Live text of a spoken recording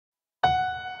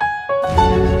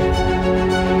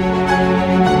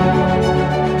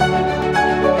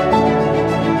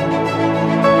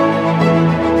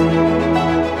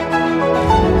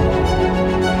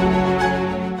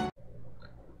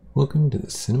welcome to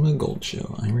the Cinema Gold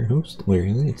Show. I'm your host,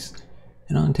 Larry Lease,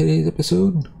 and on today's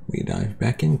episode, we dive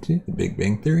back into The Big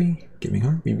Bang Theory, giving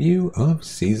our review of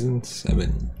Season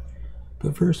 7.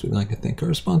 But first, we'd like to thank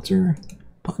our sponsor,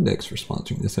 Poddex, for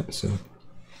sponsoring this episode.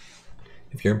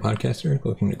 If you're a podcaster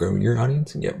looking to grow your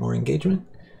audience and get more engagement,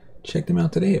 check them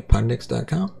out today at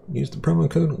poddex.com. Use the promo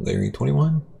code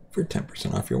Larry21 for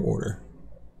 10% off your order.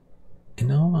 And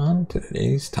now on to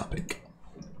today's topic.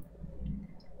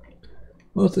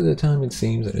 Most of the time it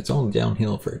seems that it's all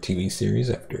downhill for a TV series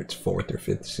after its 4th or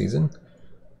 5th season.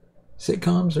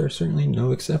 Sitcoms are certainly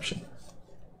no exception.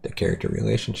 The character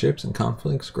relationships and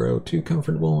conflicts grow too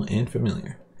comfortable and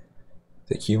familiar.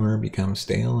 The humor becomes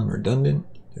stale and redundant.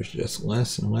 There's just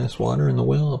less and less water in the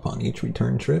well upon each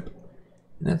return trip.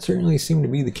 And that certainly seemed to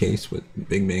be the case with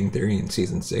Big Bang Theory in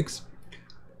Season 6.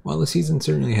 While the season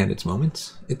certainly had its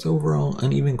moments, its overall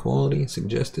uneven quality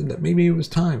suggested that maybe it was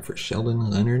time for Sheldon,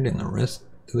 Leonard, and the rest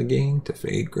of the gang to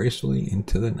fade gracefully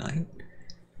into the night.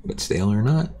 But stale or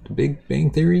not, The Big Bang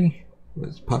Theory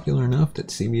was popular enough that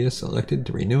CBS elected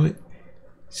to renew it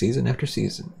season after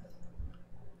season.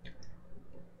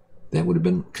 That would have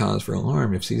been cause for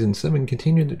alarm if Season 7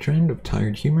 continued the trend of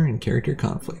tired humor and character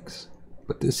conflicts.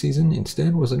 But this season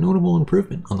instead was a notable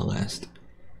improvement on the last.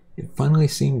 It finally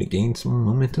seemed to gain some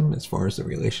momentum as far as the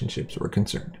relationships were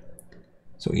concerned.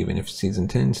 So even if Season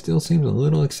 10 still seems a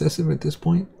little excessive at this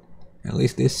point, at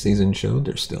least this season showed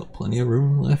there's still plenty of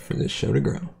room left for this show to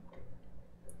grow.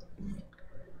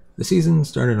 The season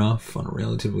started off on a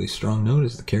relatively strong note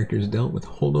as the characters dealt with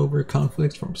holdover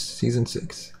conflicts from Season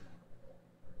 6.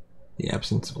 The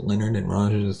absence of Leonard and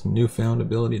Raj's newfound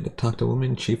ability to talk to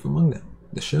women chief among them.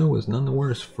 The show was none the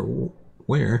worse for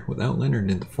wear without Leonard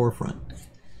in the forefront.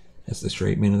 As the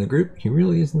straight man of the group, he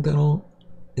really isn't all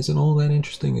that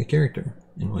interesting a character,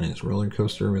 and when his roller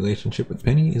coaster relationship with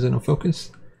Penny isn't a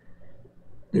focus,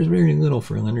 there's very little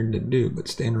for Leonard to do but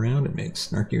stand around and make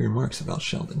snarky remarks about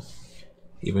Sheldon.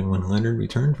 Even when Leonard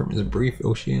returned from his brief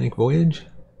oceanic voyage,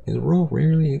 his role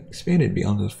rarely expanded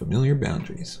beyond those familiar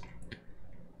boundaries.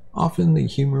 Often the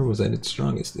humor was at its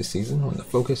strongest this season when the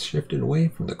focus shifted away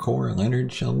from the core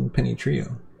Leonard, Sheldon, Penny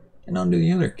trio and onto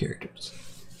the other characters.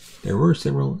 There were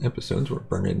several episodes where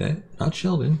Bernadette, not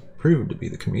Sheldon, proved to be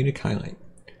the comedic highlight.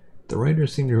 The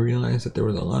writers seemed to realize that there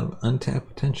was a lot of untapped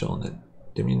potential in the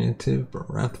diminutive but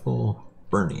wrathful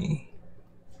Bernie.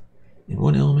 And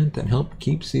one element that helped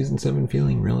keep Season 7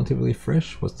 feeling relatively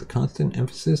fresh was the constant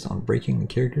emphasis on breaking the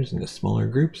characters into smaller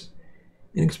groups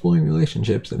and exploring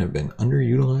relationships that have been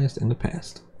underutilized in the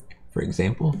past. For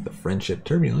example, the friendship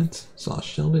turbulence saw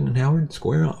Sheldon and Howard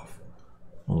square off,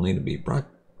 only to be brought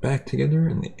back together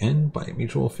in the end by a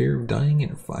mutual fear of dying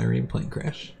in a fiery plane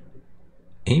crash.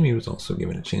 Amy was also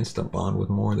given a chance to bond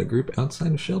with more of the group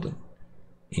outside of Sheldon.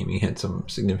 Amy had some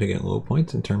significant low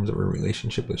points in terms of her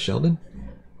relationship with Sheldon,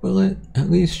 but at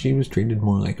least she was treated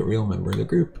more like a real member of the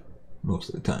group most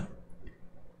of the time.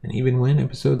 And even when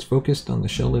episodes focused on the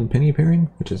Sheldon-Penny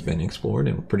pairing, which has been explored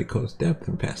in pretty close depth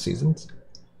in past seasons,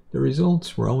 the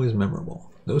results were always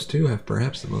memorable. Those two have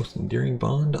perhaps the most endearing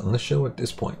bond on the show at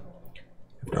this point.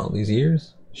 After all these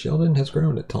years, Sheldon has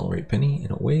grown to tolerate Penny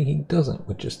in a way he doesn't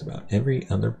with just about every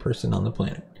other person on the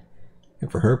planet.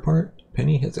 And for her part,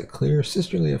 Penny has a clear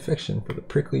sisterly affection for the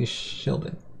prickly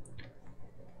Sheldon.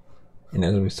 And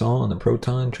as we saw on the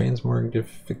proton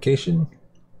transmogrification,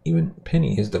 even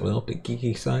Penny has developed a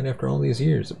geeky side after all these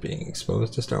years of being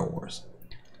exposed to Star Wars.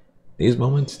 These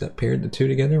moments that paired the two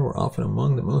together were often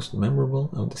among the most memorable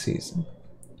of the season.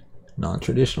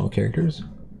 Non-traditional characters,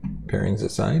 pairings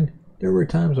aside, there were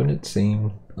times when it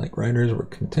seemed like writers were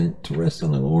content to rest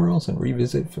on their laurels and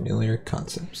revisit familiar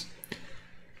concepts.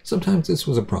 Sometimes this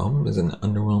was a problem, as in the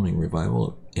underwhelming revival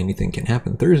of Anything Can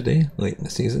Happen Thursday late in the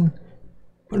season,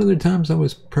 but other times I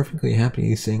was perfectly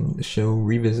happy seeing the show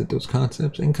revisit those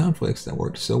concepts and conflicts that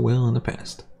worked so well in the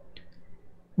past.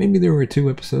 Maybe there were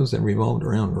 2 episodes that revolved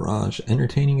around Raj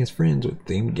entertaining his friends with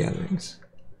themed gatherings.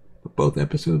 But both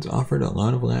episodes offered a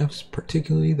lot of laughs,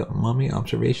 particularly the mommy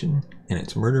observation and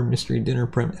its murder mystery dinner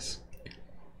premise.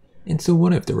 And so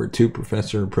what if there were 2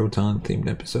 Professor Proton themed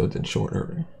episodes in short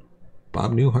order?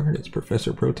 Bob Newhart as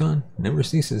Professor Proton never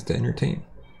ceases to entertain.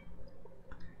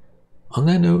 On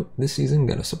that note, this season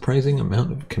got a surprising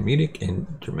amount of comedic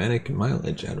and dramatic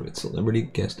mileage out of its celebrity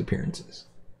guest appearances.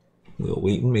 Will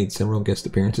Wheaton made several guest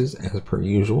appearances as per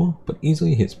usual, but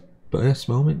easily his best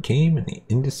moment came in the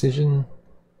indecision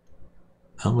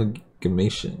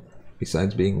amalgamation.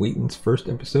 Besides being Wheaton's first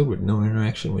episode with no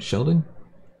interaction with Sheldon,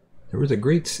 there was a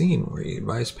great scene where he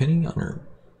advised Penny on her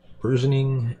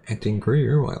burgeoning acting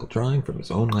career while drawing from his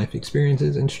own life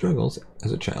experiences and struggles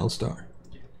as a child star.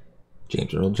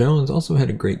 James Earl Jones also had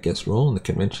a great guest role in the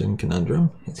convention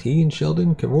conundrum as he and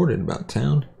Sheldon cavorted about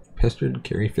town and pestered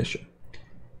Carrie Fisher.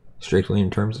 Strictly in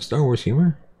terms of Star Wars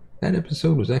humor, that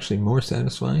episode was actually more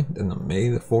satisfying than the May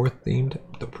the 4th themed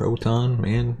The Proton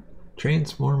Man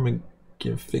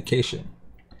Transmorgification.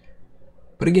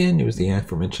 But again, it was the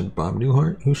aforementioned Bob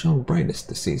Newhart who shone brightest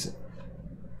this season.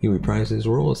 He reprised his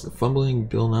role as the fumbling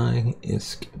Bill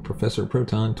Nye-esque Professor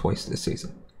Proton twice this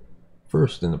season.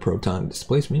 First, in the Proton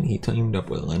Displacement, he teamed up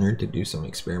with Leonard to do some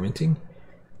experimenting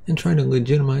and try to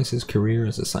legitimize his career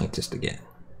as a scientist again.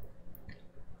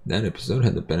 That episode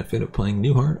had the benefit of playing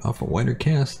Newhart off a wider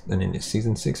cast than in his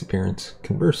Season 6 appearance.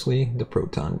 Conversely, the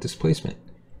Proton Displacement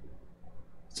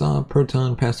saw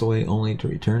Proton pass away only to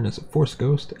return as a Force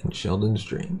ghost in Sheldon's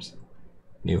dreams.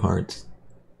 Newhart's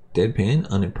deadpan,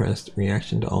 unimpressed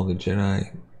reaction to all the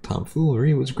Jedi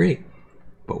tomfoolery was great,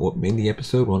 but what made the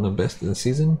episode one of the best of the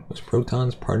season was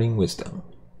Proton's parting wisdom.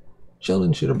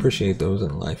 Sheldon should appreciate those in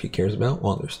the life he cares about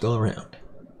while they're still around.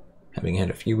 Having had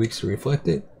a few weeks to reflect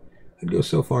it, I'd go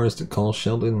so far as to call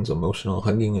Sheldon's emotional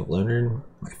hugging of Leonard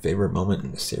my favorite moment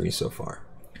in the series so far.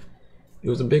 It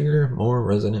was a bigger, more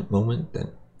resonant moment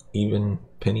than even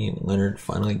Penny and Leonard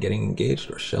finally getting engaged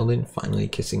or Sheldon finally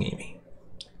kissing Amy.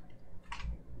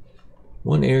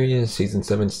 One area Season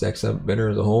 7 stacks up better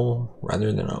as a whole,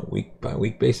 rather than on a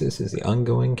week-by-week basis, is the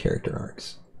ongoing character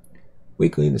arcs.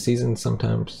 Weekly, the season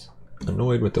sometimes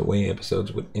annoyed with the way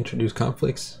episodes would introduce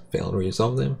conflicts, fail to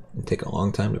resolve them, and take a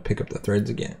long time to pick up the threads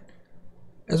again.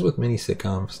 As with many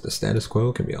sitcoms, the status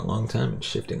quo can be a long time in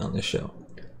shifting on this show,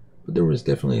 but there was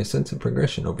definitely a sense of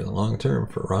progression over the long term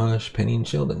for Raj, Penny, and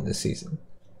Sheldon this season.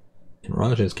 In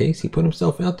Raj's case, he put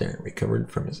himself out there and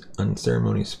recovered from his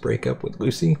unceremonious breakup with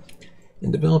Lucy,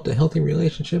 and developed a healthy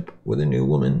relationship with a new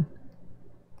woman.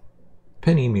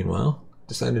 Penny, meanwhile,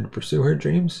 decided to pursue her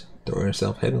dreams, throw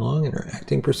herself headlong in her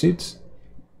acting pursuits,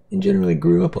 and generally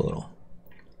grew up a little.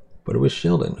 But it was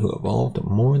Sheldon who evolved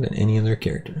more than any other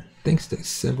character, thanks to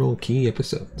several key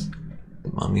episodes.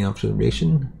 The mommy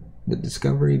observation, the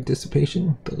discovery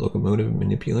dissipation, the locomotive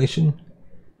manipulation,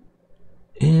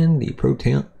 and the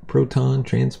proton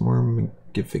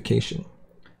transmorgification.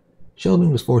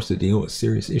 Sheldon was forced to deal with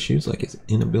serious issues like his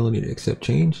inability to accept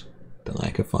change, the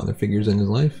lack of father figures in his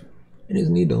life, and his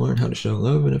need to learn how to show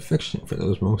love and affection for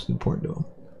those most important to him.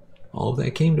 All of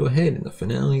that came to a head in the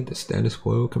finale, The Status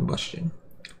Quo Combustion.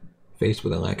 Faced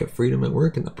with a lack of freedom at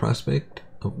work and the prospect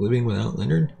of living without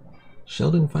Leonard,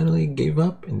 Sheldon finally gave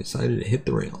up and decided to hit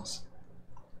the rails.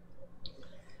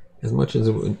 As much as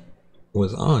it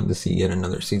was odd to see yet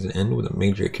another season end with a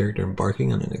major character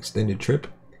embarking on an extended trip,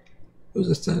 it was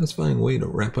a satisfying way to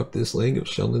wrap up this leg of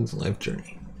Sheldon's life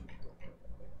journey.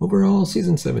 Overall,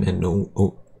 Season 7 had no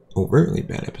overtly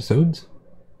bad episodes.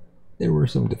 There were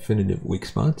some definitive weak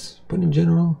spots, but in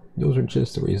general, those were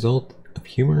just a result of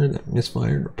humor that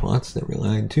misfired or plots that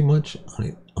relied too much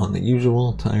on the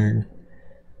usual tired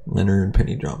Leonard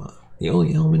Penny drama. The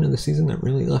only element of the season that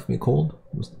really left me cold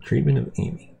was the treatment of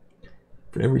Amy.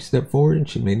 For every step forward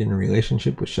she made in her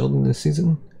relationship with Sheldon this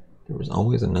season, there was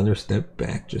always another step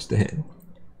back just ahead.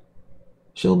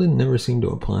 Sheldon never seemed to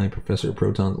apply Professor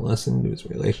Proton's lesson to his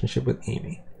relationship with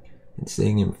Amy, and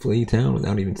seeing him flee town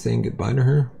without even saying goodbye to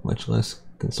her, much less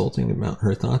consulting about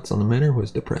her thoughts on the matter,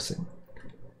 was depressing.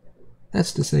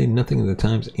 That's to say nothing of the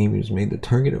times Amy was made the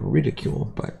target of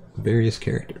ridicule by various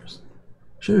characters.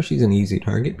 Sure, she's an easy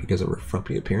target because of her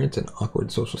frumpy appearance and awkward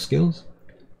social skills,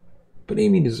 but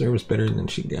Amy deserves better than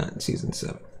she got in Season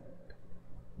 7.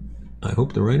 I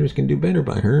hope the writers can do better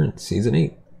by her in Season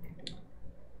 8.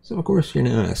 So of course you're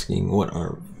now asking what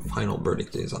our final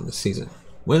verdict is on this season.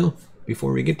 Well,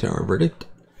 before we get to our verdict,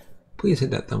 please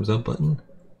hit that thumbs up button,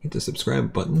 hit the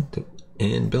subscribe button,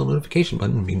 and bell notification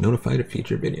button to be notified of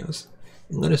future videos.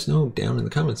 And let us know down in the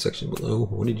comments section below,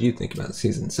 what did you think about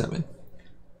Season 7?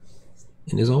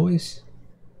 And as always,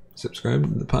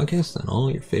 subscribe to the podcast on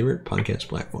all your favorite podcast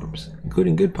platforms,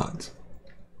 including Good Pods.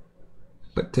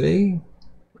 But today,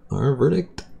 our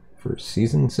verdict for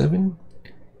Season 7,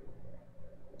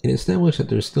 it established that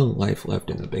there's still life left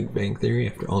in the Big Bang Theory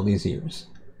after all these years.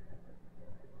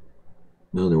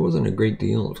 No, there wasn't a great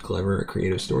deal of clever or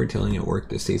creative storytelling at work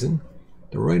this season.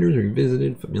 The writers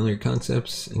revisited familiar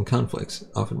concepts and conflicts,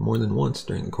 often more than once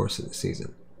during the course of the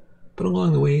season. But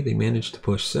along the way, they managed to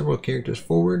push several characters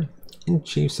forward and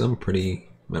achieve some pretty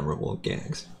memorable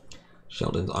gags.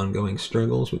 Sheldon's ongoing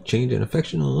struggles with change and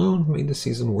affection alone made the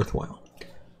season worthwhile.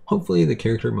 Hopefully the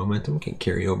character momentum can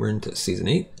carry over into Season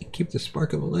 8 and keep the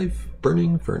spark of life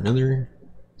burning for another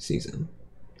season.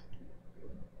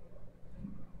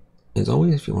 As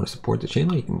always, if you want to support the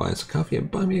channel, you can buy us a coffee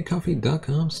at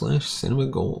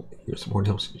buymeacoffee.com/cinemagold. Your support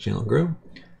helps the channel grow,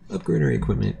 upgrade our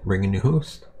equipment, bring in new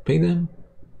hosts, pay them,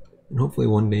 and hopefully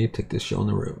one day take this show on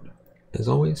the road. As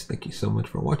always, thank you so much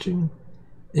for watching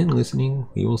and listening.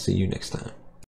 We will see you next time.